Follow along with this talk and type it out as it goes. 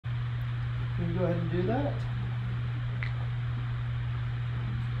Can you go ahead and do that?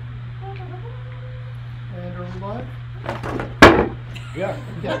 And are we live? Yeah.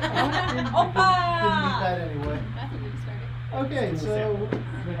 Okay. Didn't need that anyway. Okay, so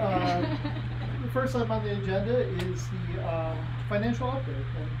the first item on the agenda is the financial update,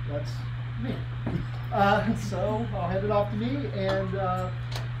 and that's me. So I'll hand it off to me, and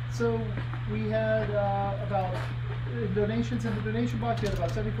so we had about donations in the donation box. We had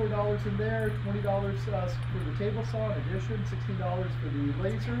about $74 in there, $20 for the table saw in addition, $16 for the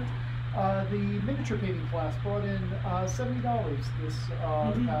laser. The miniature painting class brought in $70 this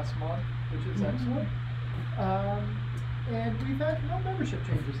past month, which is excellent. And we've had no membership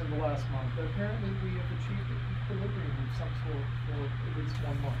changes in the last month. Apparently we have achieved equilibrium of some sort for at least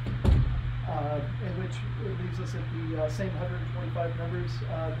 1 month. In which it leaves us at the same 125 members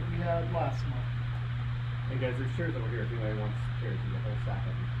that we had last month. Hey guys, there's chairs over here if anybody wants chairs in the whole stack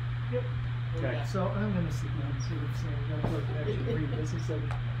of them. Yep. Okay. So I'm going to sit down and see what's saying. I'm going to actually read this instead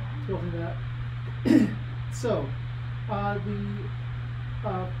of telling me that. So, the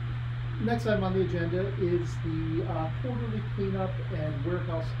next item on the agenda is the quarterly cleanup and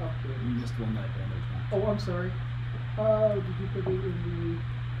warehouse upgrade. You missed one night damage now. Oh, I'm sorry. Did you put it in the...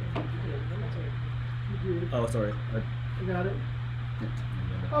 You did. Oh, sorry. I got it.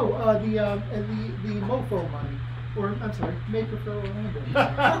 Oh, the mofo money, or I'm sorry, Maker for Orlando.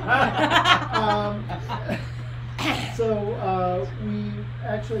 So we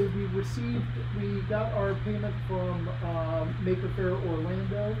got our payment from Maker Faire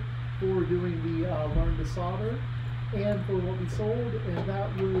Orlando for doing the Learn to Solder, and for what we sold, and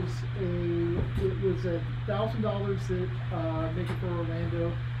that was $1,000 that Maker Faire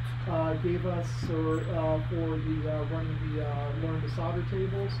Orlando gave us for the running the Learn to Solder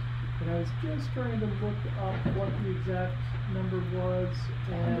tables. And I was just trying to look up what the exact number was.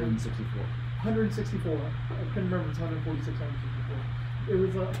 And 164. 164. I couldn't remember if it's 146, 164. It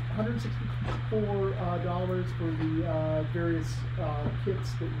was $164 for the various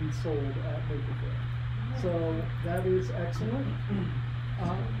kits that we sold at Maker Faire. So that is excellent.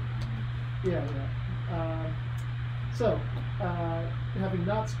 So, having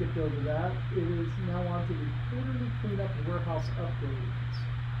not skipped over that, it is now on to the quarterly cleanup and warehouse upgrades.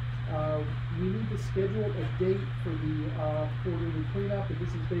 We need to schedule a date for the quarterly cleanup, and this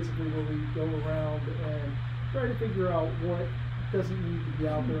is basically where we go around and try to figure out what doesn't need to be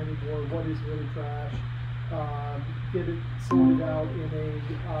out there anymore, what is really trash, get it sorted out in a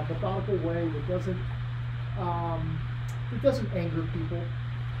methodical way that doesn't anger people.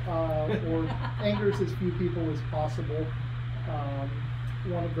 Or angers as few people as possible.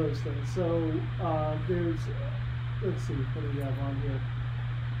 One of those things. So let's see, what do we have on here?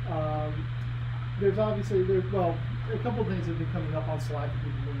 There's obviously a couple of things that have been coming up on Slack that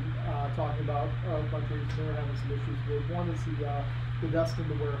we've been talking about a bunch of reasons we're having some issues with. One is the dust in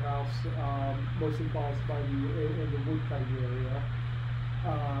the warehouse, mostly caused by in the wood cutting area.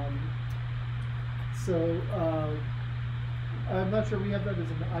 I'm not sure we have that as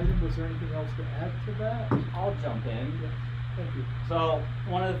an item. Was there anything else to add to that? I'll jump in. Yeah. Thank you. So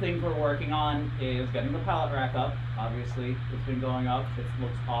one of the things we're working on is getting the pallet rack up. Obviously, it's been going up. It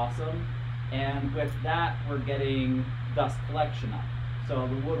looks awesome. And with that, we're getting dust collection up. So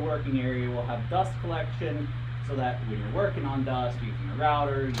the woodworking area will have dust collection so that when you're working on dust, using a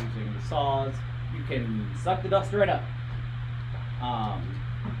router, using the saws, you can suck the dust right up.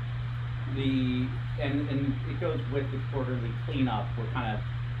 And it goes with the quarterly cleanup. We're kind of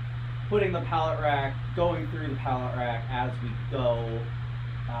putting the pallet rack, going through the pallet rack as we go.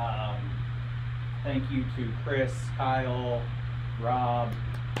 Thank you to Chris, Kyle, Rob,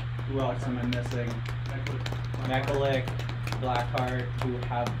 who else am I missing? Mekulik, Blackheart, who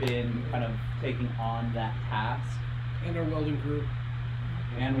have been kind of taking on that task. And our welding crew.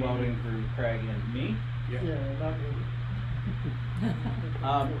 And welding crew, Craig and me. Yeah, not me.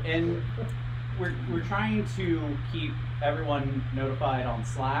 And we're trying to keep everyone notified on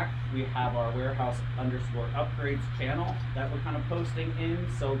Slack. We have our warehouse_upgrades channel that we're kind of posting in,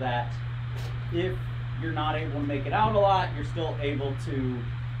 so that if you're not able to make it out a lot, you're still able to,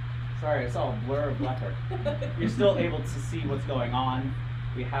 sorry, I saw a blur of Blackheart. You're still able to see what's going on.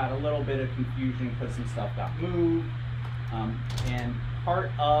 We had a little bit of confusion because some stuff got moved. And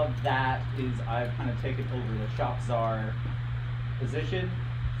part of that is I've kind of taken over the Shop Czar position,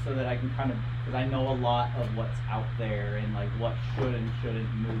 so that I can kind of, because I know a lot of what's out there and like what should and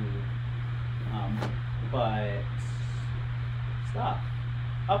shouldn't move. But stuff,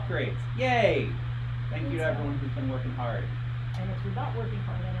 upgrades, yay! Thank you to everyone who's been working hard. And if you're not working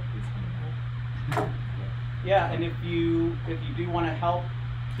hard on it, please come help. Yeah, and if you do want to help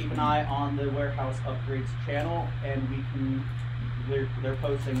keep an eye on the warehouse upgrades channel, and they're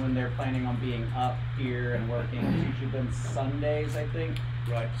posting when they're planning on being up here and working. It's usually been Sundays, I think.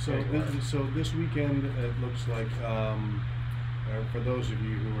 Right. So this weekend it looks like for those of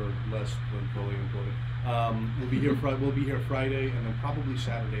you who are less than fully employed, we'll be here. We'll be here Friday and then probably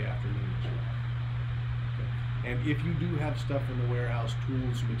Saturday afternoon as well. Okay. And if you do have stuff in the warehouse,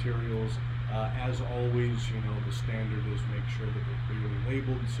 tools, materials, as always, you know the standard is make sure that they're clearly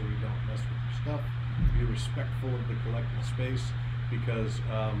labeled so we don't mess with your stuff. Be respectful of the collected space because.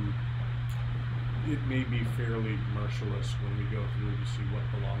 It may be fairly merciless when we go through to see what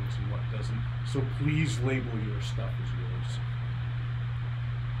belongs and what doesn't. So please label your stuff as yours.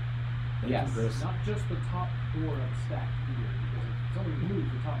 Yes. Not just the top four of the stack either, because if somebody moves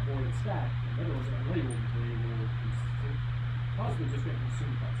the top four of the stack, and the other ones are labeled, they will possibly just get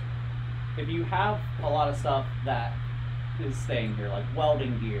consumed by something. If you have a lot of stuff that is staying here, like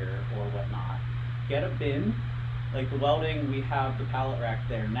welding gear or whatnot, get a bin. Like the welding, we have the pallet rack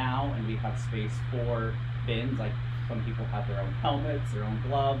there now, and we have space for bins. Like some people have their own helmets, their own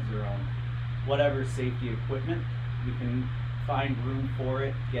gloves, their own whatever safety equipment. We can find room for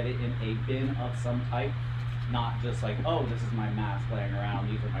it, get it in a bin of some type, not just like, oh, this is my mask laying around,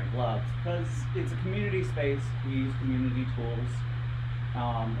 these are my gloves, because it's a community space. We use community tools,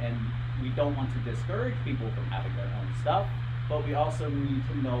 and we don't want to discourage people from having their own stuff, but we also need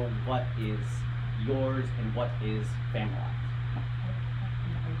to know what is yours and what is FamiLAB.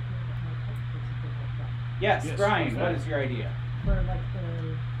 Yes, Brian, what is your idea? For like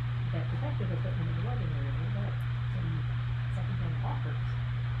that protective equipment in the welding area, what about some second-hand lockers?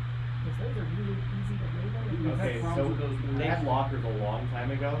 Because those are really easy to label. And Okay, so they had lockers a long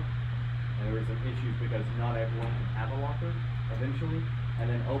time ago, and there were some issues because not everyone can have a locker eventually. And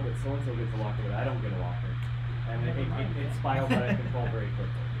then, oh, but so-and-so gets a locker, but I don't get a locker. And it spirals out of control very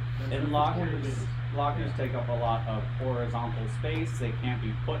quickly. And lockers take up a lot of horizontal space. They can't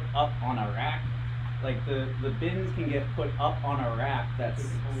be put up on a rack. Like the bins can get put up on a rack that's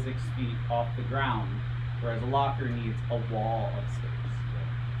 6 feet off the ground, whereas a locker needs a wall of space.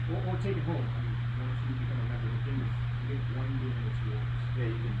 Or take it home. I mean, once you become a member of the bin, you get one bin that's yours.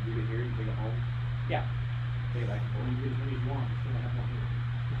 Yeah, you can leave it here, you can take it home, Yeah. take it back and Or forth. you get as many as you want, you still have one here.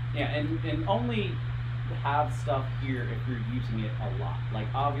 Yeah, and only have stuff here if you're using it a lot. Like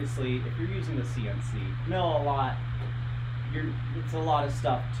obviously, if you're using the CNC mill a lot, it's a lot of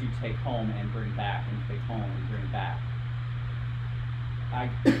stuff to take home and bring back and take home and bring back. I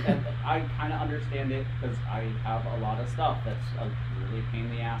kind of understand it because I have a lot of stuff that's a really pain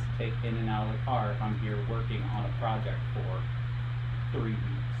in the ass to take in and out of the car if I'm here working on a project for 3 weeks.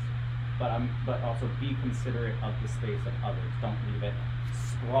 But also be considerate of the space of others. Don't leave it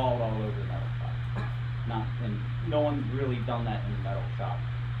sprawled all over the metal shop. And no one's really done that in the metal shop.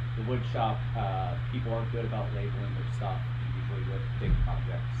 The wood shop, people are good about labeling their stuff, usually with big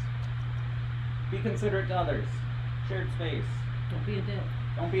projects. Be considerate to others. Shared space. Don't be a dick.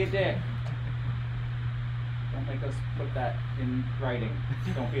 Don't be a dick. Don't make us put that in writing.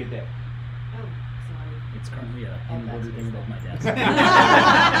 Don't be a dick. Oh, sorry. It's currently a Oh, embroidered thing above my desk.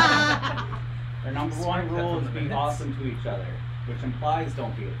 Their number one rule is be awesome to each other, which implies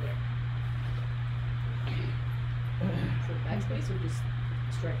don't be a dick. So backspace or just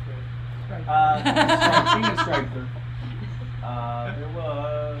strike through? Strike Strike through. There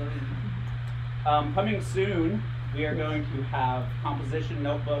was coming soon. We are going to have composition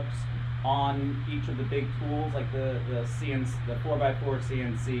notebooks on each of the big tools, like the CNC, the 4x4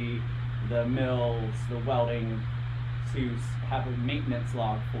 CNC, the mills, the welding, to have a maintenance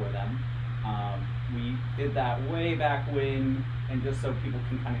log for them. We did that way back when, and just so people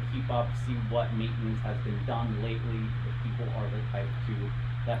can kind of keep up, see what maintenance has been done lately. If people are the type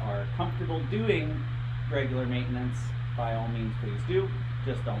that are comfortable doing regular maintenance, by all means please do.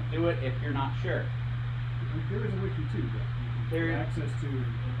 Just don't do it if you're not sure. There is a wiki too, that you can get access to and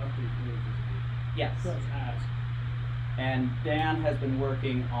update those as a Yes. Just ask. And Dan has been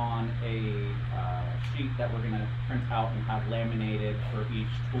working on a sheet that we're going to print out and have laminated for each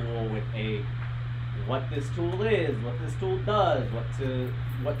tool with what this tool is, what this tool does,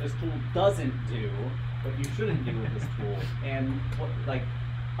 what this tool doesn't do, what you shouldn't do with this tool, and what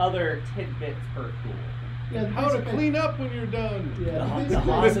other tidbits per tool. Yeah, How to clean up when you're done. Yeah, The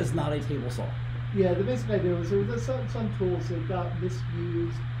Haas is not a table saw. Yeah, the basic idea was there was some tools that got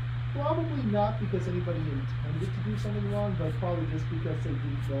misused. Probably not because anybody intended to do something wrong, but probably just because they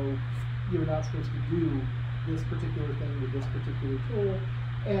didn't know you're not supposed to do this particular thing with this particular tool.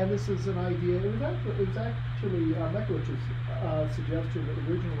 And this is an idea. It was actually Mekowich's suggestion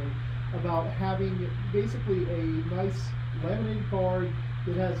originally about having basically a nice laminated card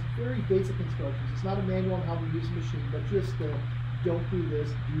that has very basic instructions. It's not a manual on how to use the machine, but just the don't do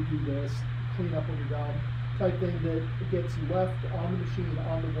this, do this, clean up when you're done type thing that gets left on the machine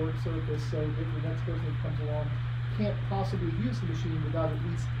on the work surface so that the next person that comes along can't possibly use the machine without at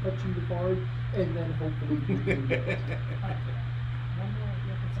least touching the card and then hopefully doing it. One more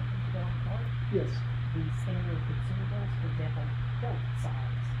idea for something to go on the card. Yes. The standard consumables, for example, belt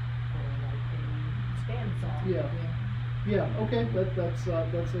size, or like a span saw. Yeah. Yeah, okay, that's a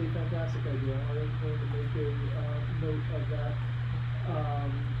fantastic idea. I'm going to make a note of that.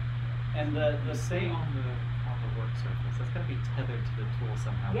 And the Stay thing, on the work surface. That's got to be tethered to the tool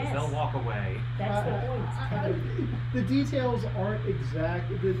somehow. 'Cause Yes. they'll walk away. That's the point. The details aren't exact.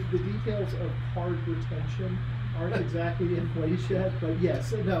 The details of card retention aren't exactly in place yet, but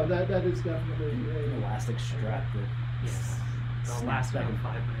yes, no, that is definitely An elastic strap that Yes. They'll snaps last back around in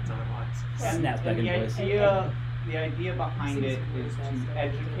 5 minutes otherwise. snaps back in place. the idea behind it is to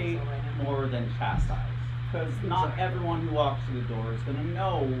educate more than chastise. Because not everyone who walks through the door is going to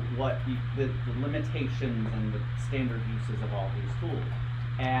know what the limitations and the standard uses of all these tools.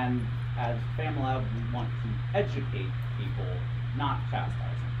 And as FamiLAB, we want to educate people, not chastise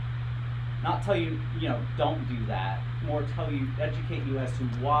them. Not tell you, don't do that. More educate you as to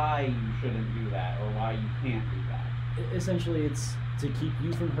why you shouldn't do that or why you can't do that. Essentially, it's to keep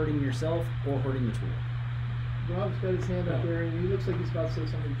you from hurting yourself or hurting the tool. Rob's got his hand up there, and he looks like he's about to say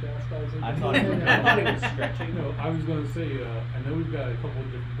something chastising. I thought he was stretching. No, I was going to say, I know we've got a couple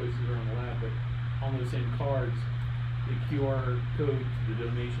of different places around the lab, but on those same cards, the QR code to the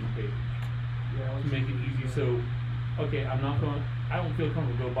donation page to make it easy. So, okay, I don't feel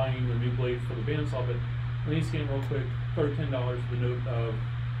comfortable buying the new blades for the bandsaw, but let me scan real quick, throw $10 for the note of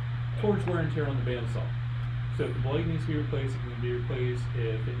towards wear and tear on the bandsaw. So if the blade needs to be replaced, it can be replaced.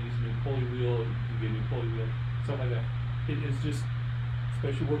 If it needs a new pulley wheel, it can get a new pulley wheel, stuff like that. It is just,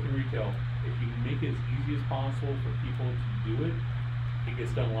 especially working retail, if you make it as easy as possible for people to do it, it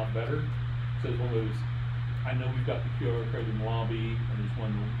gets done a lot better. So it's one of those, I know we've got the QR code in the lobby, and there's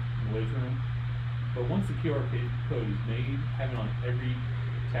one in the waiting room, but once the QR code is made, having it on every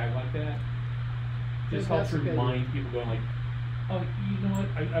tag like that, just helps remind people going like, oh, you know what,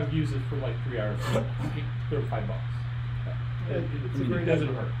 I've used this for like 3 hours, they're $5. It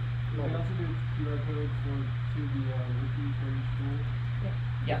doesn't hurt. You can also do QR code to the wiki for each tool.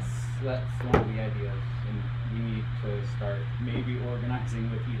 Yes, that's one of the ideas, and we need to start maybe organizing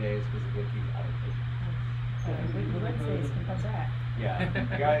wiki days because the wiki's out of date. The Wednesdays can come back. Yeah,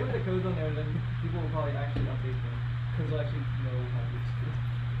 Put the codes on there, then people will probably actually update them because they'll actually know how to use it.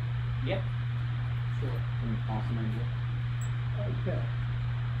 yeah, Sure. awesome idea. Okay.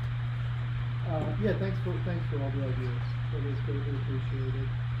 Yeah, thanks for all the ideas. That is greatly appreciated.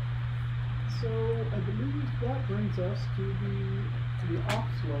 So I believe that brings us to the off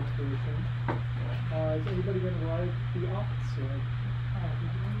sled portion. Is anybody going to ride the off sled?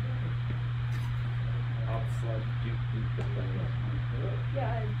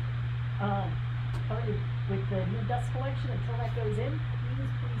 Yeah, with the new dust collection, until that goes in,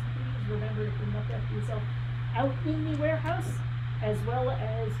 please remember to clean up after yourself out in the warehouse, as well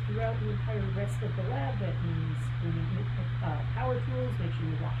as throughout the entire rest of the lab. That means cleaning power tools, make sure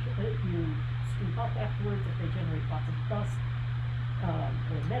you wash it, you sweep up afterwards if they generate lots of dust,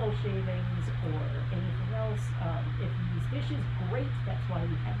 or metal shavings, or anything else. If you use dishes, great, that's why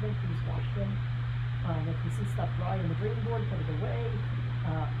we have them, please wash them. If you see stuff dry on the drain board, put it away.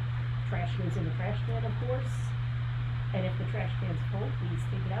 Trash goes in the trash can, of course. And if the trash can's full, please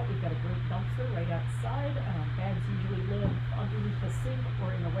take it out. We've got a great dumpster right outside. Bags usually live underneath the sink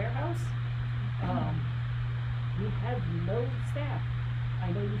or in the warehouse. We have no staff.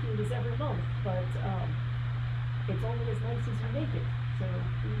 I know you hear this every month, but it's only as nice as you make it. So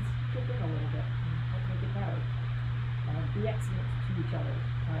please chip in a little bit and help make it better. Be excellent to each other.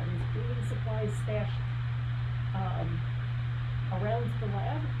 There's cleaning supplies stashed around the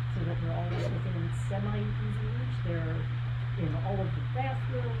lab so that they're always within semi-easy reach. They're in all of the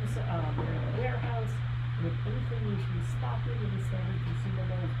bathrooms, they're in the warehouse. And if anything needs restocking, any standard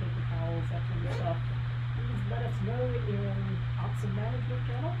consumables, paper towels, that sort of stuff, please let us know in Ops and Management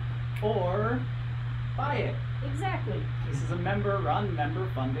channel. Or buy it. Exactly. This is a member-run,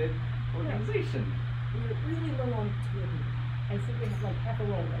 member-funded organization. We're really low on Twitter. I think we have like half a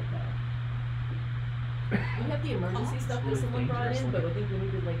roll right now. We have the emergency stuff that someone brought in, but I think we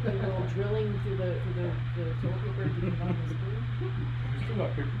needed like do a little drilling through the toilet paper to get on the screen. You still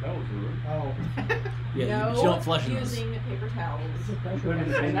got paper towels, right? Oh. Yeah, No, you don't flush those. using paper towels. Put it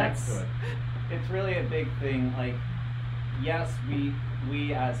And next to that's, it. it's really a big thing. Like, yes,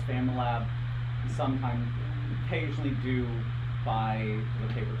 we as FamiLAB sometimes occasionally do buy the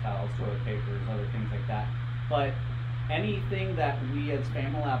paper towels, toilet papers, other things like that. But anything that we as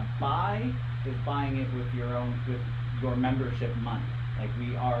FamiLAB buy is buying it with your membership money. Like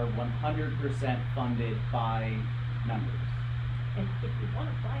we are 100% funded by members. And if you want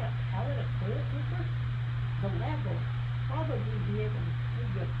to buy a pallet of toilet paper, the lab will probably be able to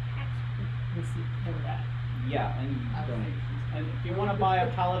give you a tax receipt for that. Yeah, and donations. And if you want to buy a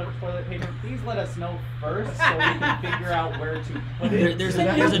pallet of toilet paper, please let us know first so we can figure out where to put it. There's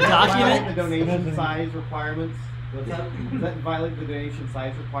Does a that violate the document. donation size requirements? What's that? Does that violate the donation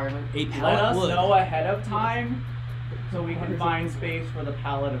size requirement? A Let pallet us would. know ahead of time so we can find space for the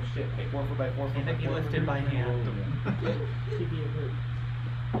pallet of shit paper. 4 foot by 4 foot. And then be lifted by hand.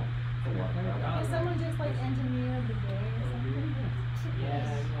 Is someone just like engineer the day or something?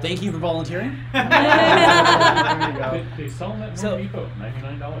 Thank you for volunteering. There you go. They sell them at So- Home Depot,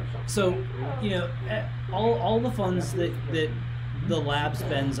 $99. So, all the funds that the lab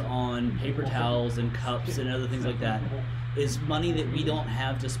spends on paper towels and cups and other things like that is money that we don't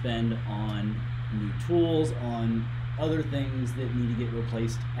have to spend on new tools, on other things that need to get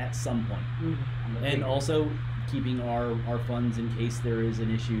replaced at some point. And also keeping our funds in case there is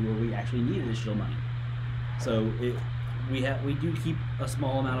an issue where we actually need additional money. So we do keep a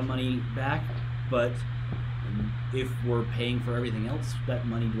small amount of money back, but if we're paying for everything else, that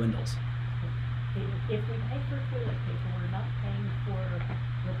money dwindles. If we pay for toilet paper, we're not paying for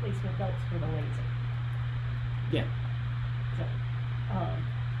replacement belts for the laser. Yeah. So,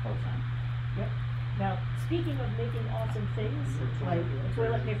 yep. Now, speaking of making awesome things, like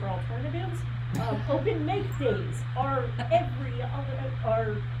toilet paper alternatives, open make days are the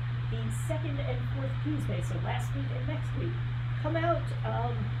second and fourth Tuesday, so last week and next week. Come out,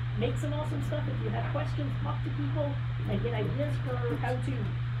 make some awesome stuff. If you have questions, talk to people, and get ideas for how to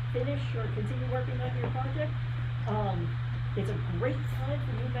finish or continue working on your project. It's a great time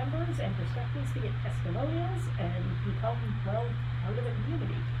for new members and prospectors to get testimonials and become, well, part of the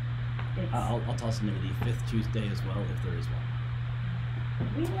community. I'll toss them into the 5th Tuesday as well if there is one.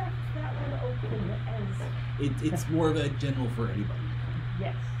 We left that one open as, It's more of a general for anybody.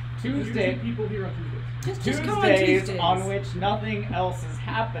 yes. Tuesday, People here on Tuesdays. Just go on Tuesdays Tuesdays. on which nothing else is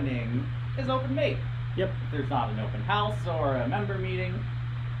happening is open make. Yep. If there's not an open house or a member meeting,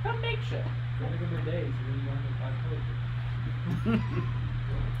 come make shit. Only good for days, and then you don't have to buy toilet paper.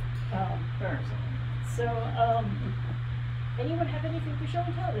 So, anyone have anything to show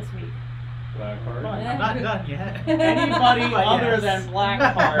and tell this week? Black card. Fun. I'm not done yet. Anybody But other yes. than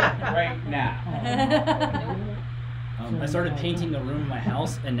Blackheart right now? I started painting a room in my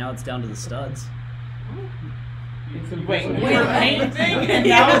house, and now it's down to the studs. Wait, you Wait, were what? painting and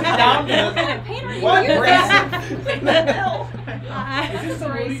now it's down What kind to of paint are you what using? braces? the hell? Is this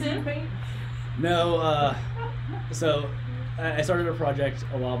some laser paint? No, so I started a project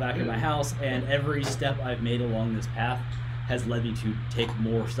a while back in my house, and every step I've made along this path has led me to take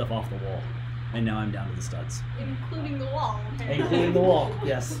more stuff off the wall, and now I'm down to the studs, Including the wall. including the wall.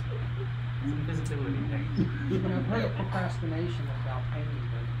 Yes. Invisibility thing. I've heard of procrastination about painting,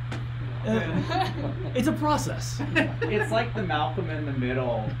 but, It's a process. It's like the Malcolm in the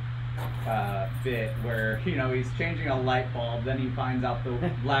Middle bit where, he's changing a light bulb, then he finds out the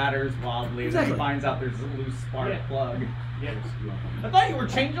ladder's wobbly, then Exactly. he finds out there's a loose spark Yeah. plug. Yes. I thought you were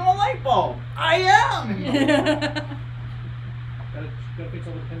changing a light bulb. I am! Gotta fix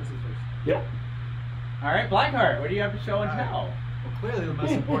all the appendices first. Yep. Alright, Blackheart, what do you have to show and tell? Well, clearly the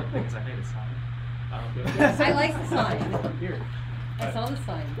most important thing is I made a sign. I like the sign. Here. I saw the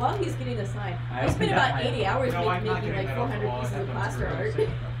sign. While he's getting the sign, I I spent opened up about my- 80 hours No, I'm not making getting like that off the 400 wall. I pieces have of them plaster art. screwed.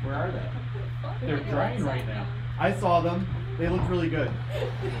 Where are they? They're drying right now. I saw them. They looked really good.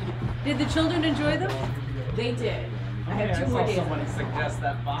 Did the children enjoy them? They did. I Okay, have 2 I more saw days. someone suggest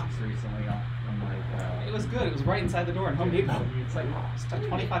that box recently on like, It was good. It was right inside the door in Home Depot. it's like, It's like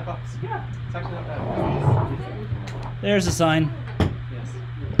 $25. yeah. It's actually not bad. There's a sign. Yes.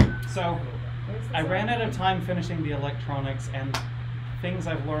 So, I ran out of time finishing the electronics and things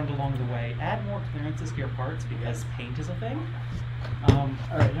I've learned along the way. Add more clearances to your parts because paint is a thing.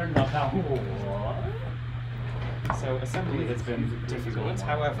 Alright, turn it off now. So assembly has been difficult.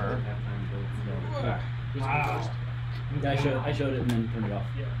 However, Yeah, I showed it and then turned it off.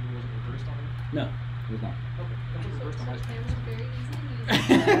 Yeah, was it reversed on it? No, it was not.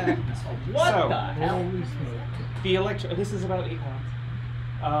 What So- the hell? this is about 8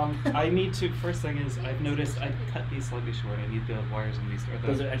 pounds. I need to, first thing is, I've noticed I cut these slightly short. I need the wires in these, or the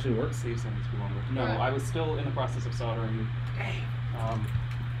Does it actually work? sleeves on these be longer. No, I was still in the process of soldering,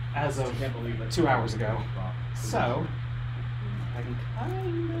 as of 2 hours ago. So, I can kind of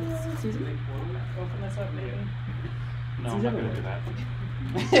open this up maybe. No, I'm not going to do that.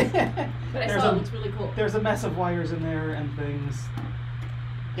 But I There's saw a- it looks really cool. There's a mess of wires in there and things.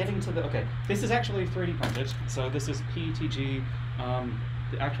 Getting to the okay, this is actually 3D printed. So this is PETG.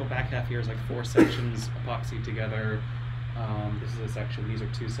 The actual back half here is like 4 sections epoxied together. This is a section. These are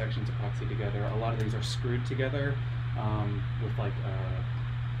 2 sections epoxied together. A lot of these are screwed together with like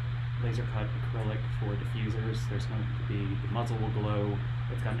laser cut acrylic for diffusers. There's going to be the muzzle will glow.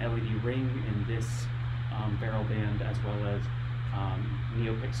 It's got an LED ring in this barrel band as well as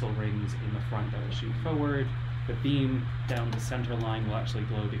neopixel rings in the front that will shoot forward. The beam down the center line will actually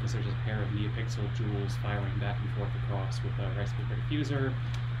glow because there's a pair of neopixel jewels firing back and forth across with a rice paper diffuser.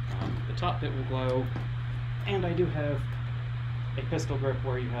 The top bit will glow, and I do have a pistol grip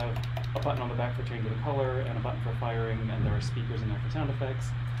where you have a button on the back for changing the color and a button for firing, and there are speakers in there for sound effects.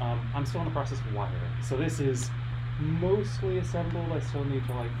 I'm still in the process of wiring, so this is mostly assembled. I still need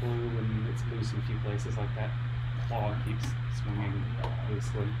to like glue, and it's loose in a few places, like that claw keeps swinging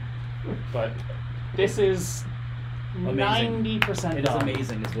loosely. But this is Amazing. 90% It is done.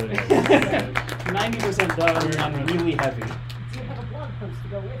 amazing, is what it is. 90% done and really heavy. Do you have a blog post to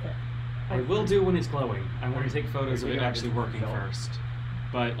go with it? I will do when it's glowing. I want to take photos of it actually working first.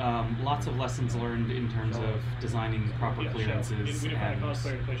 But lots of lessons learned in terms of designing proper clearances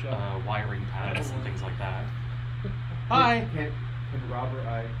and wiring pads and things like that. Hi! Can Robert or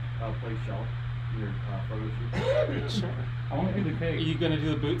I play Shell? Your photo shoot? Sure. I want to do the Are cake. you going to do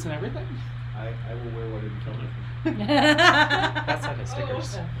the boots and everything? I will wear whatever you tell me. That set of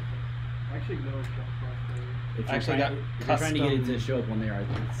stickers. Actually, no Shell. If you're Actually trying, got if you're trying to get it to custom- show up on there, I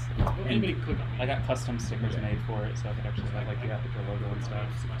think it's. And I got custom stickers made for it, so I could actually have like the Aperture logo and stuff.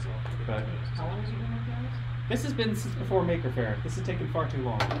 But How long have you been working on this? this has been since before Maker Faire. This has taken far too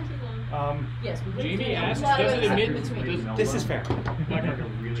long. Yes, we Jamie did asked, a lot of does it other admit, stuff in between. does, This is fair.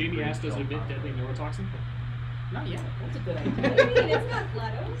 Jamie asked, does it admit deadly neurotoxin? Not yet. That's a good idea. What do you mean? It's not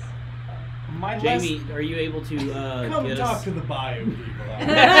GLaDOS. My Jamie, are you able to Come get talk us? to the bio people.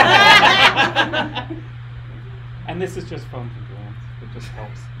 And this is just foam congruence. It just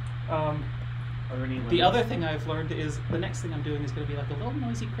helps. Are there any The other thing I've learned is the next thing I'm doing is going to be like a little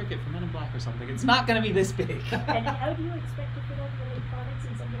noisy cricket from Men in Black or something. It's not going to be this big. And how do you expect to fit all the electronics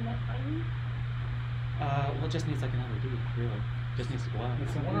in something that tiny? Well, it just needs like an LED, really. Just needs to glow.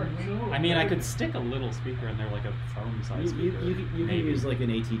 I mean, I could stick a little speaker in there, like a phone size You speaker. can maybe. use like an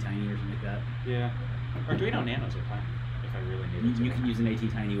AT Tiny or something like that. Yeah. Arduino Nanos are fine if I really needed to. You can use an AT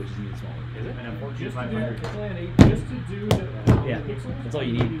Tiny, which is even smaller. Is it? And a 14500. Just to do the Yeah, pixels, that's all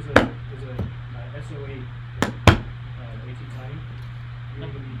you need. Use a SOA AT Tiny. You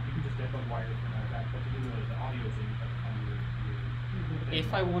can just dip on wire from that, but to do the audio thing, you have to find your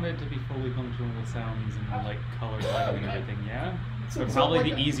If I wanted to be fully functional with sounds and like color lighting and everything, yeah. So- But so probably like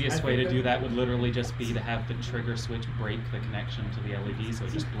the a- easiest I way to think do that would literally just be to have the trigger switch break the connection to the LED so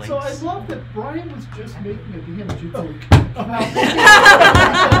it just blinks. So I love that Brian was just making a damn joke about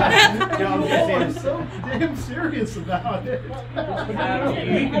No, I'm just saying- I'm so damn serious about it.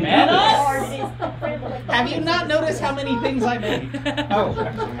 Have you not noticed how many things I make? Oh.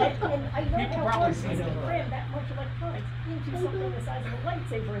 And I know People how probably hard it seen is it. to cram that much electronics into something the size of a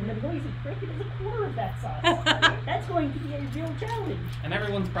lightsaber, and the noisy cricket is a quarter of that size. That's going to be a real challenge. And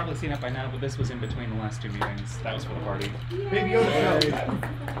everyone's probably seen it by now, but this was in between the last 2 meetings. That was for the party. Baby Yoda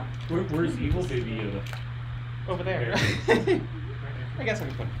show. Where's evil Baby Yoda? Over there. I guess I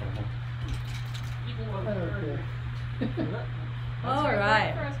can put it in front of them. All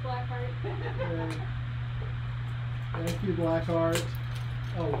right. First, Blackheart. Thank you, Blackheart.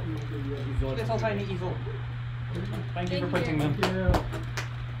 Oh, Little tiny evil. Thank you for printing them. Thank you.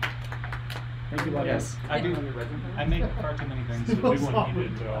 Thank you, Blackheart. Yes, I do. I make far too many things. We want to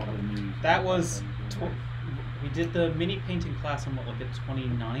keep it all the news. That was, we did the mini painting class on what, like the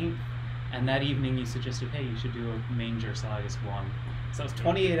 29th, and that evening you suggested, hey, you should do a manger size one. So it was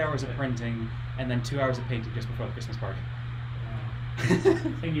 28 hours of printing, and then 2 hours of painting just before the Christmas party.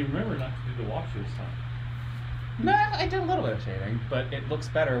 And you remember not to do the wash this time. Nah, I did a little bit of shading, but it looks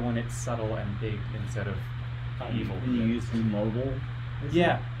better when it's subtle and big instead of evil. And you use the mobile.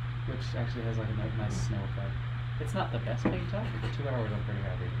 Yeah, which actually has like a nice snow effect. It's not the best paint job, but for 2 hours I'm pretty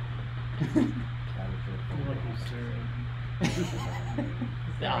happy.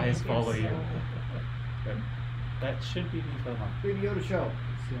 The eyes follow you. But that should be the info month. Baby Yoda show.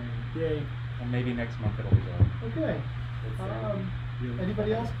 Yay. And maybe next month it'll be done. Okay.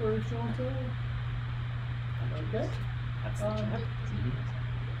 Anybody else for show and tell? Okay. That's the chat.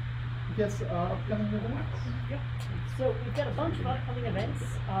 I guess upcoming events. So we've got a bunch of upcoming events.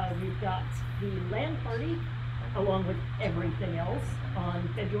 We've got the LAN party, along with everything else, on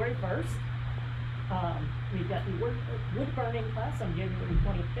February 1st. We've got the wood burning class on January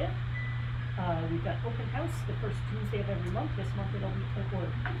 25th. We've got open house the first Tuesday of every month. This month it'll be, or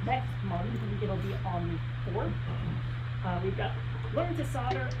next month it'll be on the 4th. We've got Learn to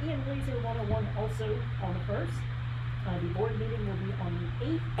Solder and Laser 101 also on the 1st. The board meeting will be on the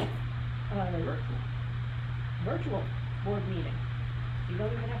 8th. Virtual board meeting. You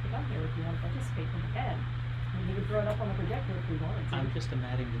don't even have to come here if you want to participate, you can. We can throw it up on the projector if we wanted to. I'm just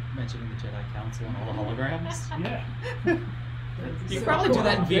mentioning the Jedi Council and all the holograms. Yeah. You could probably do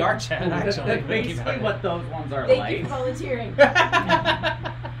that in VR chat, actually. That's basically what those ones are Thank like. you for volunteering.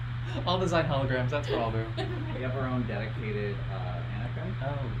 I'll design holograms, that's what I'll do. We have our own dedicated Anakin.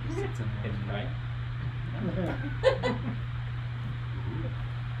 Oh, he sits in there. It's right.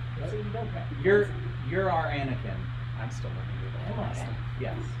 So you don't have. You're our Anakin. I'm still looking Come at on. that.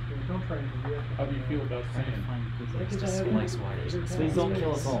 Yes. Don't try anything weird. How do you feel about Trying to sand? find good Like ways to I said, splice wires. and Please don't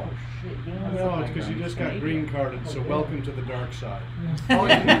kill us all. No, it's because you just got green carded, so welcome to the dark side. Oh,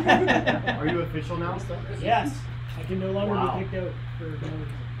 yeah. Are you official now? Yes. I can no longer Wow. be picked out for no reason.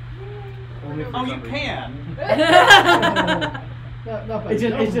 Only for Oh, you some reason. can. Not by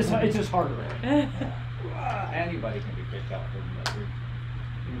It's just harder. Anybody can be picked out from the group.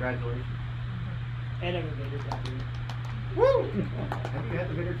 Congratulations. And I'm a bigger tattoo. Woo! Have you had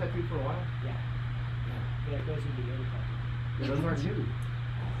the Vader tattoo for a while? Yeah. Yeah, it goes into the other tattoo. Yeah, those aren't new. I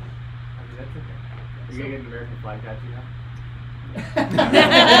mean, that's okay. Are you gonna get an American flag tattoo now?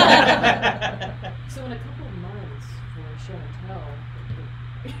 So in a couple of months for show and tell.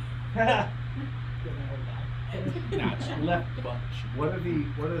 Nah, it's left bunch. What are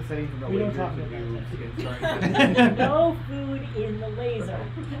the settings in the We don't laser talk to about do that. skin scarring? No food in the laser.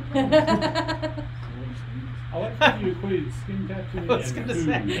 I like how you equated skin tattooing I was and gonna food.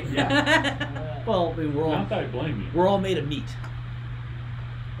 say. Well, I mean, Not that I blame you. we're all made of meat.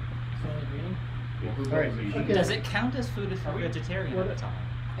 Alright, okay. Does it count as food if you're vegetarian at the time?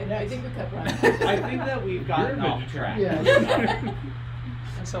 I think we cut that. I think that we've gotten You're a off track. Yeah.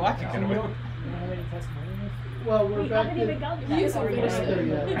 So I can get away. You don't have any testimonials? Well, we're We back haven't even to. gotten to You that part haven't yet. finished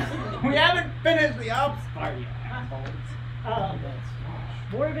There it. yet. We haven't finished the ups part yet.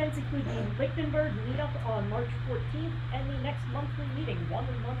 More events include the Lichtenberg meetup on March 14th and the next monthly meeting, 1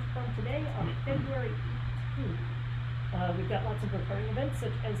 month from today, on February 18th. We've got lots of recurring events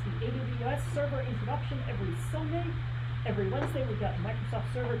such as the AWS server introduction every Sunday. Every Wednesday we've got Microsoft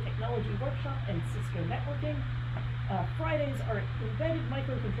Server Technology Workshop and Cisco Networking. Fridays are embedded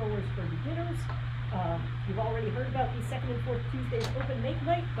microcontrollers for beginners. You've already heard about the second and fourth Tuesdays Open Make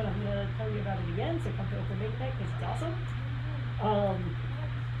Night, but I'm going to tell you about it again, so come to Open Make Night because it's awesome.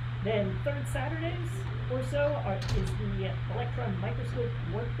 Then third Saturdays or so is the Electron Microscope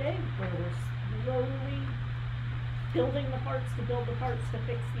Workday, where we're slowly building the parts to build the parts to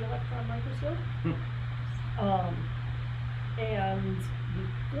fix the electron microscope. And the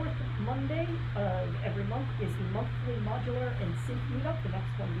fourth Monday of every month is the monthly modular and synth meetup, the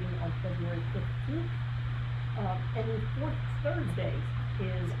next one being on February 15th. And the fourth Thursday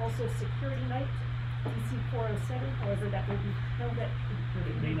is also security night, DC 407, however that will be held at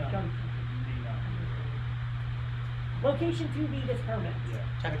May not. Junction. Location to be determined.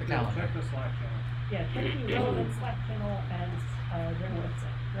 Check the calendar. Check the Slack channel. Yeah, check the relevant Slack channel and their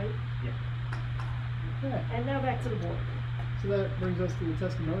website, right? Okay. And now back to the board. So that brings us to the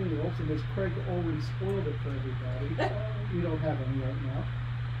testimonials, and as Craig already spoiled it for everybody, we don't have any right now.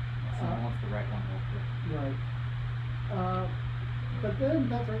 Someone wants to write one real quick. Right. But then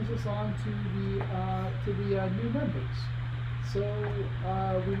that brings us on to the new members. So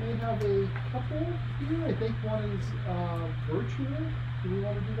we may have a couple here. I think one is virtual. Do we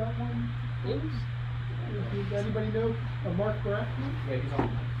want to do that one first? Does anybody know Mark Brackman? Yeah, he's on.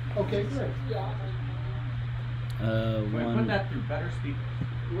 Okay, great. Wait, put that through better speakers.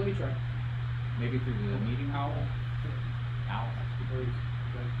 Let me try. Maybe through the meeting owl. Owl.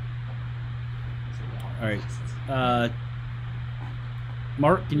 All right.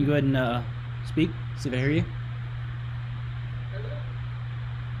 Mark, can you go ahead and speak? See if I hear you.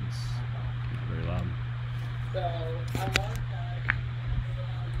 It's not very loud. So I want to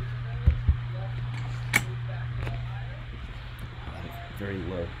Very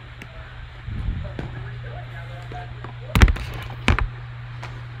low.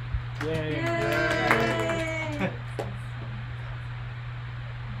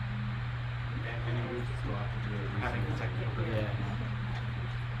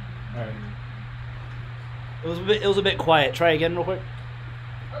 All right. It was a bit quiet. Try again, real quick.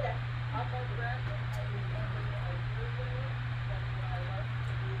 Okay. I'm Mark Brackman. I remember a year ago when I left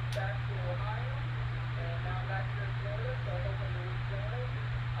to move back to Ohio, and now I'm back here in Florida, so I hope I'm enjoying.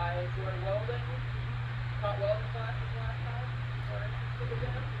 I enjoy welding, taught welding classes last time. Or interested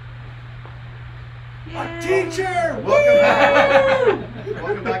again? A teacher! Welcome back.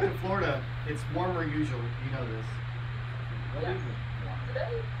 Welcome back to Florida. It's warmer usually. You know this. Yeah.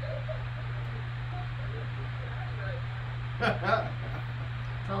 Today.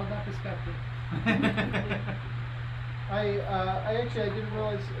 It's all about perspective. I actually I didn't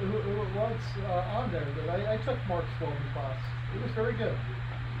realize who it was on there, but I took Mark's welding class. It was very good.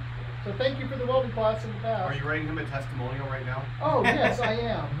 So thank you for the welding class in the past. Are you writing him a testimonial right now? Oh yes, I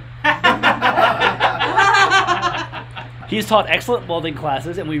am. He's taught excellent welding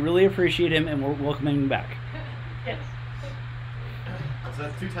classes, and we really appreciate him, and we're welcoming him back. Yes. So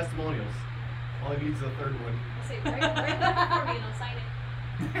that's 2 testimonials. All he needs is a 3rd one. Say, write it for me and I'll sign it.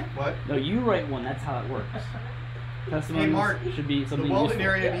 What? No, you write one. That's how it works. Hey Testimonials Mark, should be the something welding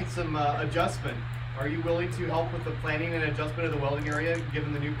useful. area needs some adjustment. Are you willing to help with the planning and adjustment of the welding area,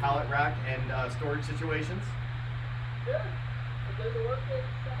 given the new pallet rack and storage situations? Sure. If there's a work day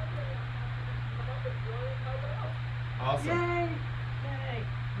Saturday, come up and join and help out. Awesome. Yay! Yay!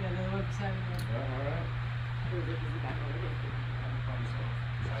 Yeah, the website. All right.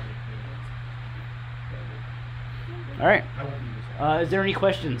 All right. I won't be this Is there any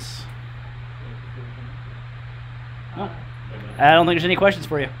questions? No. I don't think there's any questions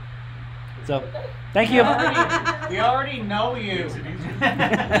for you. So, thank you. We already know you.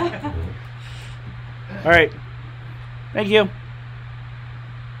 All right. Thank you.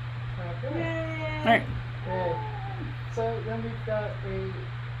 Okay. All right. Okay. So then we've got a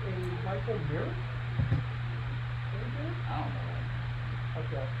Michael Mirror. I don't know.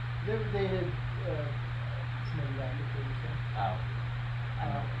 Okay. They had submitted that before.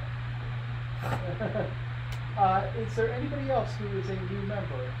 Is there anybody else who is a new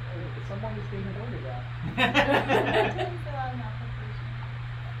member? Someone is being pointed at. I didn't fill out an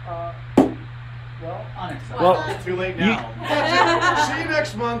application. Well, Unacceptable. Well, It's too late you- now. See you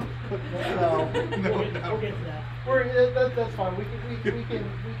next month. no, No. We'll get to that. that's fine. We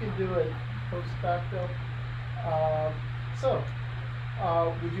can do it post facto.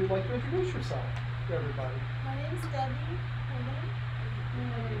 Would you like to introduce yourself to everybody? My name's Debbie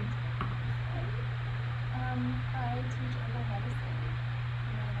Hayden, and I teach herbal medicine,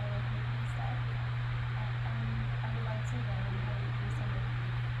 and I work with stuff. I would like to learn how to do some of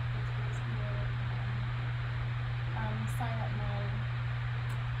the tools here, sign up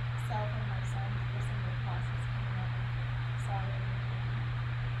myself and my son for some of the classes coming up Saturday.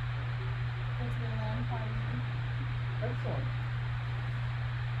 Go to the land party. Excellent.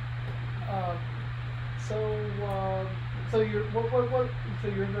 So you're so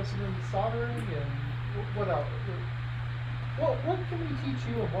you're interested in soldering and what else? What can we teach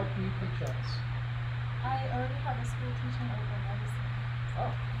you and what can you teach us? I already have a school teaching herbal medicine.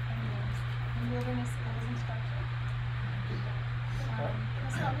 Oh. And wilderness skills instruction.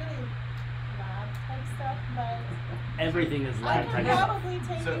 It's not really lab type stuff, but Everything is I lab can type. probably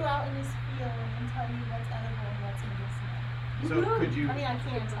take So- you out in this field and tell you what's edible and what's medicinal. So could you? I mean, I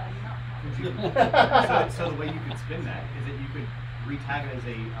can tell you, not Could you probably. so the way you could spin that is that you could retag it as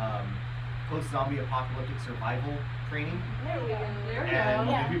a post-zombie apocalyptic survival training, There we go. There and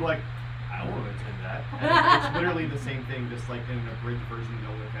Yeah. people are like, I don't want to attend that. And it's literally the same thing, just like in an abridged version no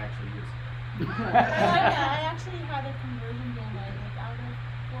one can actually use. Yeah, I actually had a conversion game I lived out of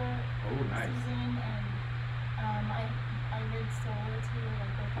for Oh, nice. season, and I rid solar to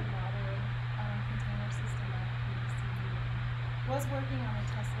like open water container system at PVC. Was working on a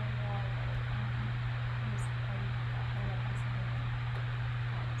Tesla wall, but it was I got held up on some of the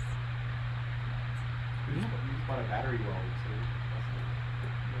parts. You just bought a battery welder, so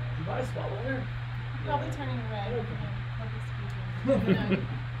You buy a spot welder? Probably turning red Okay. and public speaking.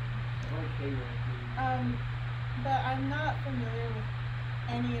 Okay, But I'm not familiar with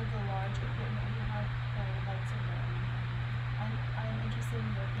any of the large equipment you have that I would like to learn. I'm interested in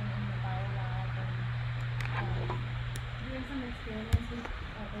working in the FamiLAB and doing some experiments with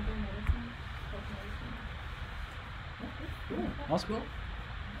herbal medicine, folk medicine. Awesome.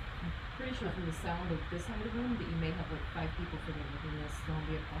 Pretty sure from the sound of this side of the room that you may have like 5 people for the wilderness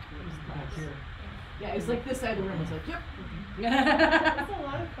zombie apocalypse class. Yeah, it's like this side of the room is like, yep. It's a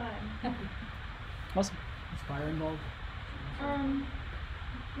lot of fun. Awesome. Is fire involved?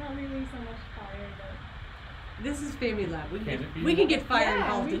 Not really so much fire, but This is FamiLAB. Can it be We can get fire Yeah,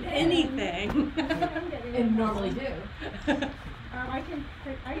 involved we in can. anything. I'm getting And it. normally do. I can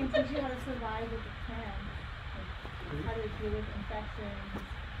teach you how to survive with the plant, like how to deal with infections,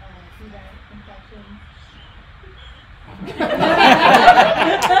 prevent infections.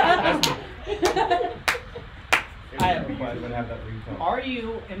 I have a you guys would have that ringtone. Are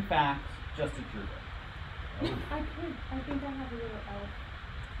you, in fact, just a druid? Oh. I think I have a little elf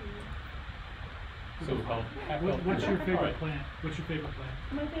too. So help. What's your favorite Alright. plant? What's your favorite plant?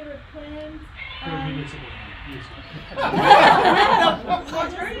 My favorite plant. For municipal use.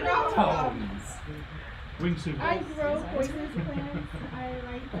 Wingsuit. I grow poisonous plants. I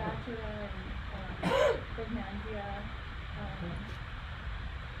like Bachelor and Bigmansia.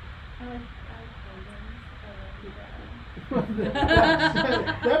 I like poisons.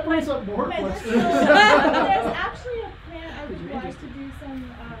 That brings up more questions. There's actually a plant I would like to do some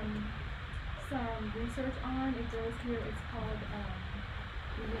research on. It grows here. It's called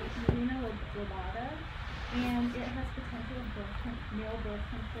Lina lobata, and it has potential male birth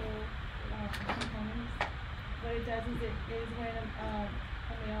control components. What it does is when a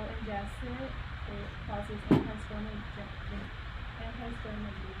male ingests it, it causes anti-sperm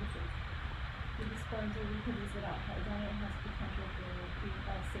releases. The sperms will reproduce without heads on it. It has potential for being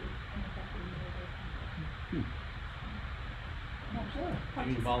safe and effective male birth control.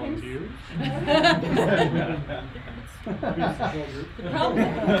 Any volunteers?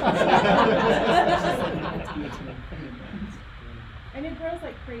 And it grows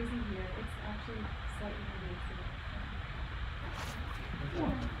like crazy here. It's actually slightly invasive.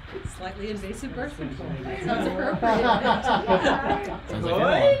 Slightly invasive birth control. Sounds Sounds appropriate. Sounds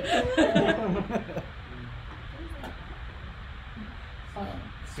like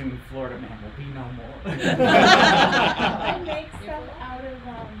Soon Florida man will be no more. I make stuff out of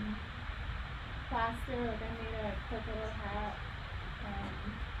plaster. Like I made a crocodile hat.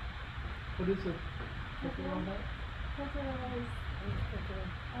 What is it? Crocodile hat? Crocodile is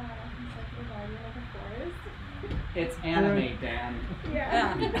like the guardian of the forest. It's anime, Dan.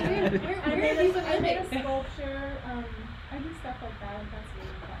 Yeah. Where I made a sculpture. I do stuff like that. And that's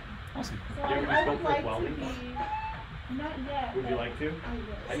really fun. Awesome. So Do you ever do I would sculpture like welding? to be. Not yet. Would you but like to? I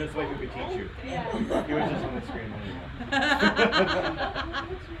will. I know somebody who could teach you. Yeah. He was just on the screen.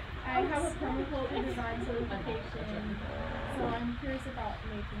 I have a permaculture design certification, so I'm curious about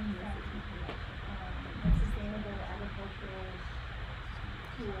making sustainable agricultural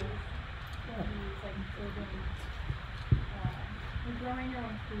tools that use like urban, growing your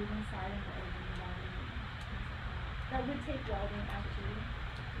own food inside in the urban environment. That would take welding actually.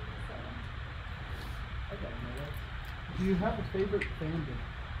 So. Do you have a favorite fandom?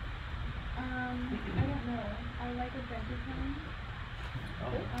 I don't know. I like Adventure Time.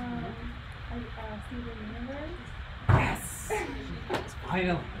 Steven Universe. Yes!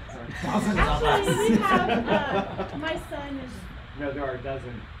 Finally. Dozens of Actually, us. we have, my son is, No, there are a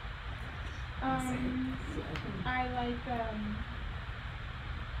dozen. I like,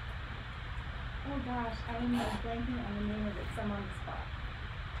 oh gosh, I'm blanking on the name of it, so I'm on the spot.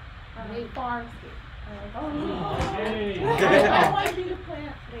 Farscape. Yay. I want to be the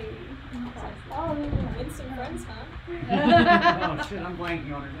plant lady in Farscape. Win some friends, huh? Oh shit, I'm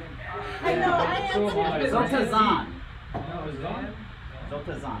blanking on her name. I know, I am So too. am I. Zoltazan. Oh, is it on?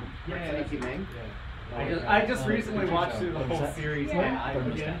 Zoltazan. Yeah. I just recently watched through the whole series Yeah. and I was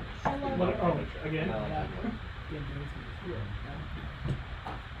Again? I love What, it. oh, again?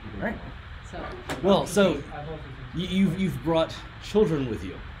 Right. So, Well, so you've brought children with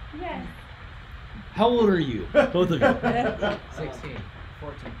you. Yes. How old are you? Both of you. 16,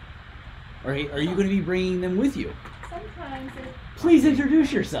 14. Are you going to be bringing them with you? Sometimes it. Please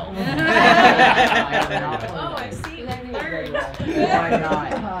introduce yourself. Oh, I see. Learned. Why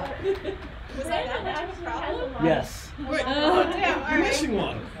not? Was that much of a problem? Yes. Oh, damn. All right. Missing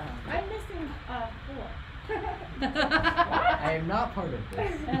one. I'm missing 4. I am not part of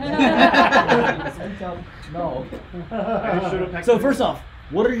this. No. So first off,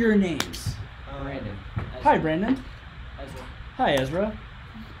 what are your names? Brandon. Hi, Brandon. Ezra. Hi, Ezra.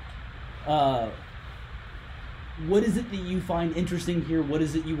 What is it that you find interesting here? What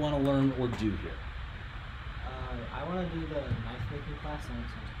is it you want to learn or do here? I want to do the knife making class, and it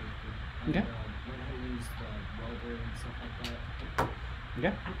sounds pretty cool. And, Okay. learn how to use the welder and stuff like that. Okay.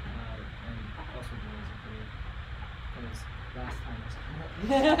 And also boys are pretty. Because last time was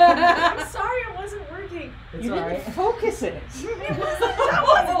I'm sorry it wasn't working. It's alright. Focus it. That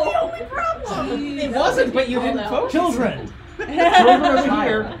wasn't the only problem. It wasn't, but you didn't focus. Children. Children over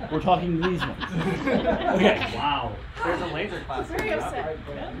here. We're talking to these ones. Okay. Wow. There's a laser class. Very coming up. upset.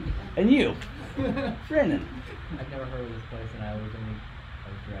 And you, Brandon. I've never heard of this place, and I was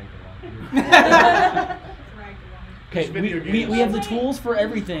dragged along. Okay, Video we games. have the tools for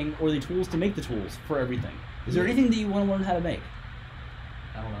everything, or the tools to make the tools for everything. Is there anything that you want to learn how to make?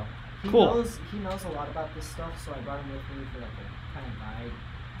 I don't know. Cool. He knows a lot about this stuff, so I brought him with me for like a kind of guide.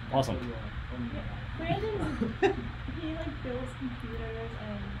 Awesome. Brandon, he like builds computers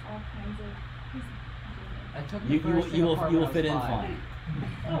and all kinds of. I took You the you will first you thing will apart you when will I fit was in 5. fine.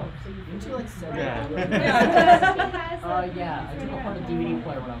 Oh, so you Didn't you feel like 7? Yeah. Yeah, I took apart a DVD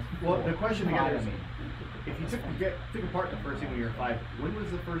player when I was 4. Well, the question Five, again I is, mean. if you took apart the first thing when you were 5, when was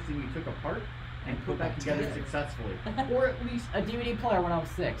the first thing you took apart and put back together successfully? Or at least a DVD player when I was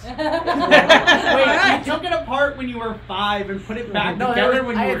 6. Wait, you took it apart when you were 5 and put it back together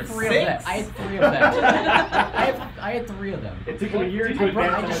when I you had were 3 6? of them. I had 3 of them. I had 3 of them. It took you a year to I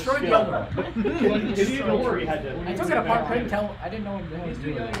advance destroyed that the other skill. one. You didn't know where you had to. I took it apart, couldn't tell. I didn't know what the hell I was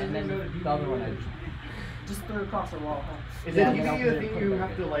doing. And then the other one, I just threw across the wall. Is Yeah, it then I'll the put it thing you back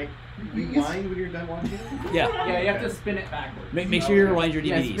have in. to like rewind when you're done watching it? Yeah. Yeah, you have to spin it backwards. Make sure you rewind your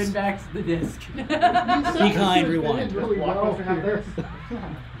Yeah, DVDs. spin back to the disc. Be kind, rewind. Really well Blockbuster have here. this?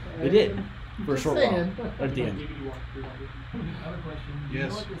 They did for a Just short while saying. at the end. Another question. Do Yes. you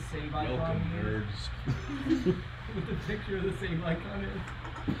know what the save icon Welcome, is? nerds. What the picture of the save icon is?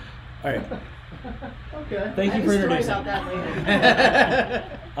 All right. Okay. Thank you I for have stories introducing. about that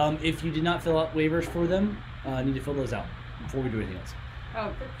later. If you did not fill out waivers for them, need to fill those out before we do anything else.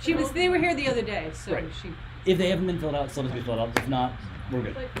 Oh, they were here the other day, so Right. she. If they haven't been filled out, still needs to be filled out. If not, we're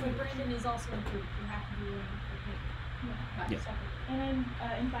good. But Brandon is also included. You have to be willing to take Yeah. separate. And I'm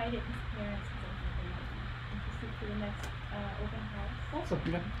invited his parents and things like that. Interested for the next open house. Awesome.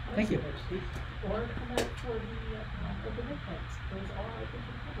 Okay. Thank you. Or come out for the open events. Those are open to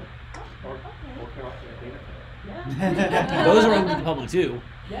the public. Or Okay. come up to the data. Yeah. Those are open to the public too,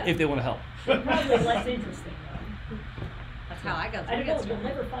 Yeah. if they want to help. Probably less interesting though. That's how I got I don't know, tickets. you'll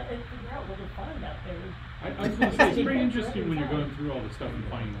never figure out what you'll find out there. I was gonna say, it's pretty interesting when you're going through all the stuff and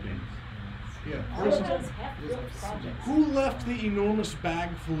finding things. Yeah. All of those have real projects. Who left the enormous bag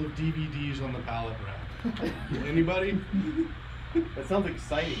full of DVDs on the pallet rack? Anybody? That sounds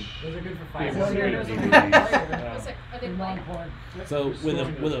exciting. Those are good for Yeah, 5. well, Yeah. yeah, I didn't like So with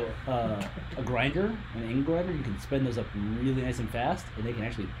a grinder, an angle grinder, you can spin those up really nice and fast, and they can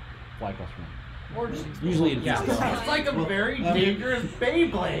actually fly across the room. Or just Usually in Yeah, physical. it's like a very dangerous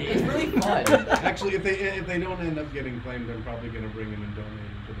Beyblade. It's really fun. Actually, if they don't end up getting claimed, I'm probably going to bring them and donate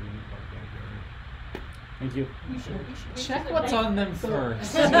them to the Winter Park Backyard. Thank you. You should Check what's on them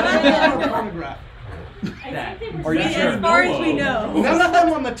first. Pornographic. I think they were Are you saying- sure? As far as we know. None of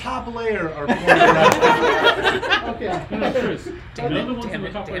them on the top layer are pornographic. Okay. No, Chris, Damn none it, of the ones damn on the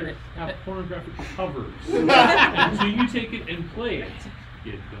it, top damn layer it. have pornographic covers. Until you take it and play it,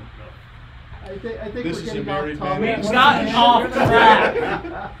 you don't know. I think This we're is a getting very off bad topic. answer. We've gotten off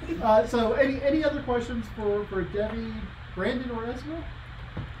track. So any other questions for Debbie, Brandon, or Ezra?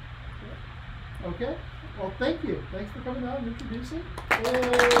 Okay. Well, thank you. Thanks for coming out and introducing. Yay!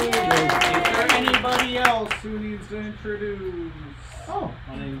 Is there anybody else who needs to introduce? Oh.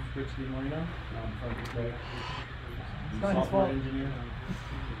 My name is Rich DiMarino. I'm from Detroit. I'm not a his software fault. engineer.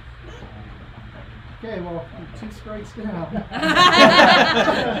 Okay, well, 2 strikes down.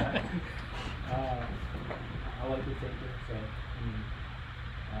 I like to take it, so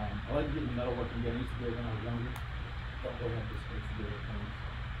I like to get into metalworking again. I used to do it when I was younger. Don't really have the space to do it at times.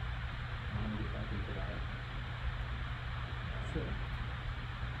 I'm gonna get back into that. Sure.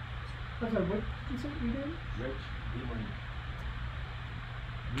 I'm sorry, what did you say you did? Rich DiMarino.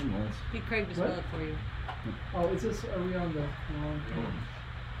 Pete Craig to spell it for you. Oh, is this, are we on the wrong?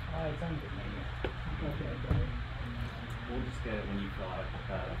 It's on good name. Okay, got it. We'll just get it when you fill out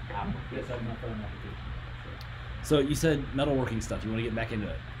application. Yes, I'm not filling an application. So you said metalworking stuff. You want to get back into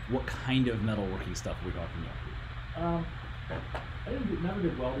it. What kind of metalworking stuff are we talking about? I never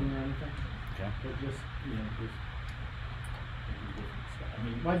did welding or anything. Okay. But just, just different stuff. I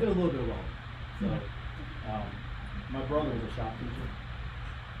mean, I did a little bit of welding. So, my brother was a shop teacher.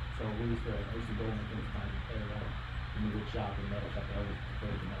 So I used to go in the things kind of play around in the wood shop and metal shop. I always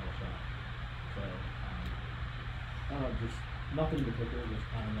preferred the metal shop. So, I don't know, just nothing in particular, just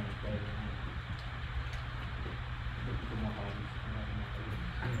kind of want to play around. Looking for more hobbies.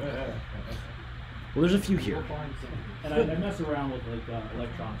 Well, there's a few here. We'll find some. And I mess around with like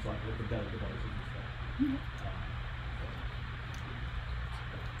electronics, like with the better devices and stuff.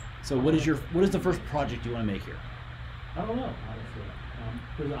 So what is the first project you want to make here? I don't know, honestly.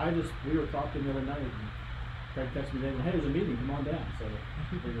 Because we were talking the other night, and Craig texted me, hey, there's a meeting, come on down. So I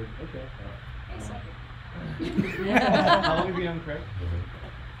figured, okay. How long have you known Craig?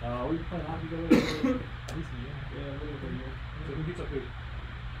 We've been playing hockey together for at least a year. Yeah, a little over a year. So who beats up who?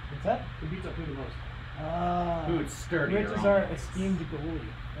 What's that? Who beats up who the most? Who's sturdier Rich is on our this? esteemed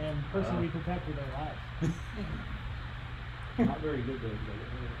goalie and person we protect with our lives. Not very good though.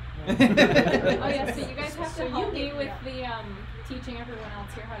 Oh yeah, so you guys have to help me with the teaching everyone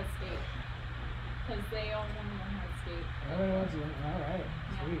else here how to skate, because they all want to learn how to skate. Everyone wants to, all right,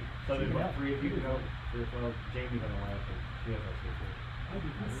 sweet. So there's what, 3 of you to go? Well, Jamie doesn't allow it, but she has that too. You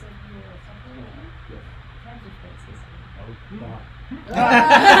said you were something Yes. cancer spaces. Oh,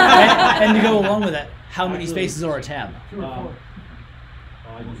 And to go along with that, how many spaces are a tab? 2 or 4.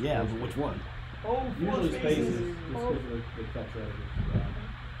 I just Yeah, but which one? Oh, usually spaces, just because of the text editors.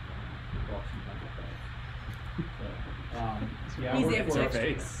 Well, sometimes it does. So, yeah, I Easy work to for-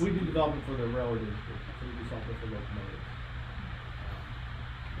 fix. we do development for the railroad industry, so we do software for locomotives.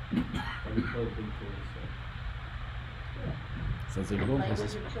 And we code big tools, so. Sounds like a going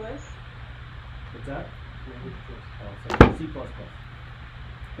places. Language of choice? What's that? Oh, so C++.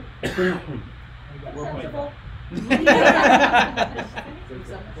 Acceptable.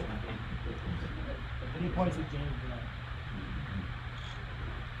 Any points with James for that?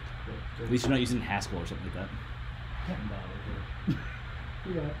 At least you're not using Haskell or something like that.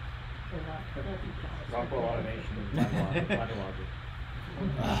 Yeah. Rockwell Automation, ladder logic.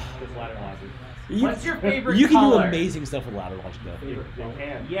 Just ladder logic. What's your favorite You can color? do amazing stuff with ladder logic, though. You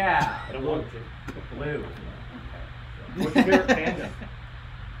can. Yeah. I don't want to. Blue. What's your favorite fandom?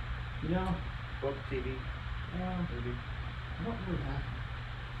 You know, Book, TV, movie? I don't really have.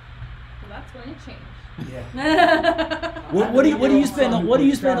 Well, that's going to change. Yeah. What do you spend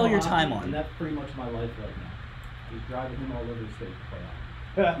all your time And on? that's pretty much my life right now. Is driving him all over the state to play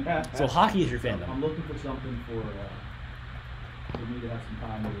out. So hockey is your So fandom. I'm looking for something for me to have some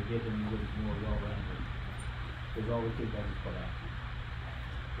time where we get him a little more well-rounded. Because all the kid does is play out,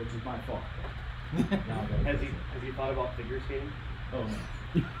 which is my fault. Has he thought about figure skating? Oh no.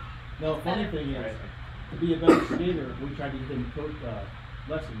 No, funny thing is, Right. to be a better skater, we tried to get him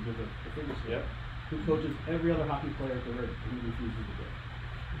lessons with the figure skater. Yep. Who coaches every other hockey player at the rink, and he refuses to go.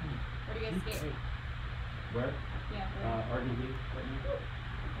 Where do you guys skate? Where? Yeah. Where? RDV right now.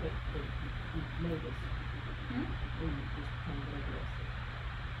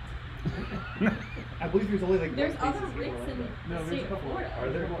 I believe there's only like There's one other place in rinks in Orlando. the state of Florida. Are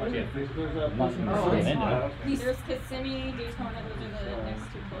there? Okay. There's a Not place in in Orlando. Orlando. There's Kissimmee, Daytona, those are the next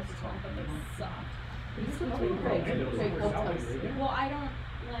two closest ones, but they suck. Well, I don't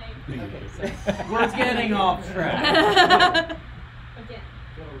like. Okay, so. We're getting off track. Again.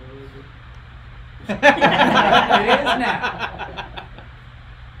 It is now.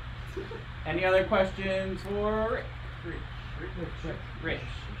 Any other questions for Rick? Rich.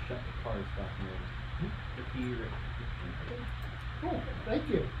 Shut the cars back in Rick. Cool, thank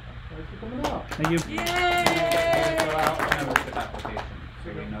you. Thanks for coming out. Thank you. Fill out a membership application so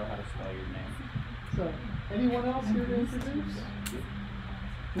we know how to spell your name. So, anyone else here to introduce?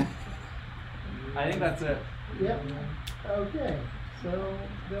 I think that's it. Yep. Okay. So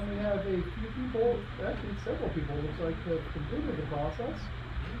then we have a few people, actually several people, looks like, have completed the process.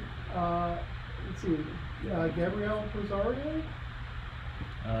 Let's see, Gabrielle Rosario,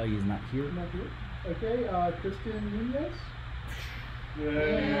 He's not here. not here. Okay, Kristen Nunez.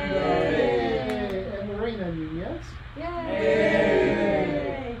 Yay! And Lorena Nunez.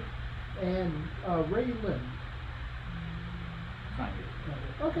 Yay! And Ray Lynn. Not here.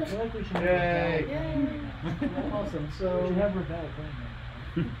 Okay. I feel like we should Yay! Yay! Awesome. We So. should have Rebel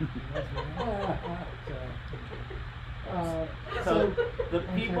playing So the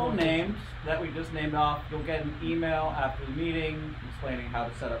people named that we just named off, you'll get an email after the meeting explaining how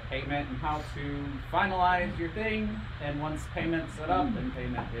to set up payment and how to finalize your thing. And once payment's set up and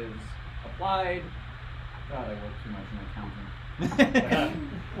payment is applied, God, I work too much in accounting.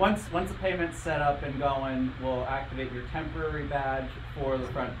 Once the payment's set up and going, we'll activate your temporary badge for the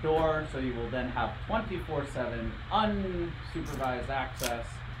front door, so you will then have 24/7 unsupervised access.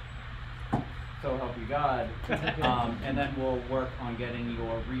 So help you God. And then we'll work on getting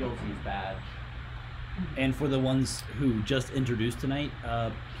your Realsies badge. And for the ones who just introduced tonight,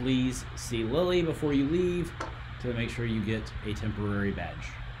 please see Lily before you leave to make sure you get a temporary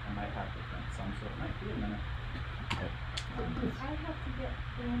badge. I might have to print some, so it might be a minute. I have to get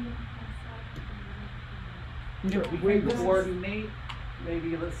random We can coordinate. Maybe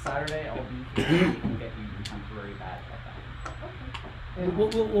this Saturday I'll be here. We can get you your temporary badge at that. And,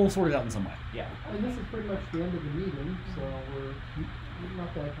 We'll sort it out in some way. Yeah. and this is pretty much the end of the meeting, so we're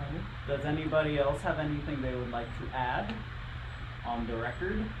not that kind of. Does anybody else have anything they would like to add on the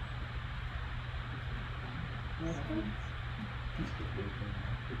record?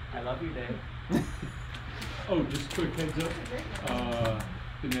 I love you, Dave. Oh, just quick heads up.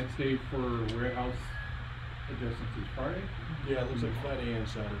 The next day for warehouse adjustments is Friday. Yeah, it looks like Friday and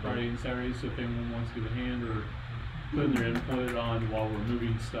Saturday. Friday and Saturday, so if anyone wants to give a hand or put their input on while we're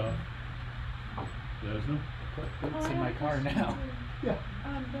moving stuff, let us know. It's in my car now. Yeah. The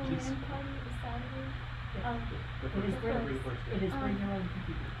land party is Saturday. It is bring your own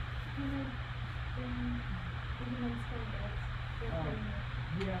computer.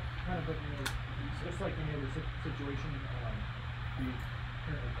 Yeah, kind of, but it's just like any other situation, the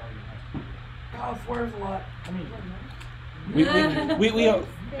parent guardian has to be there. God swears a lot. I mean, We are.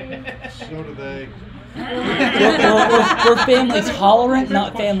 So do they. We're family tolerant,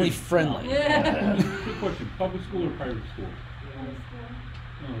 not family friendly. Good question. Public school or private school?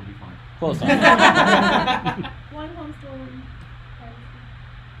 No, it'll be fine. Close enough. One homeschool, one private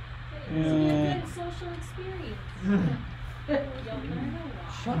school. It's a good social experience. You'll learn a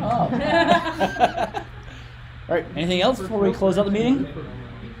lot. Shut up. All right. Anything else before we close out the meeting?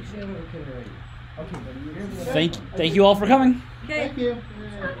 Thank you all for coming. Okay. Thank you.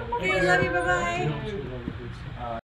 Okay, love you. Bye bye.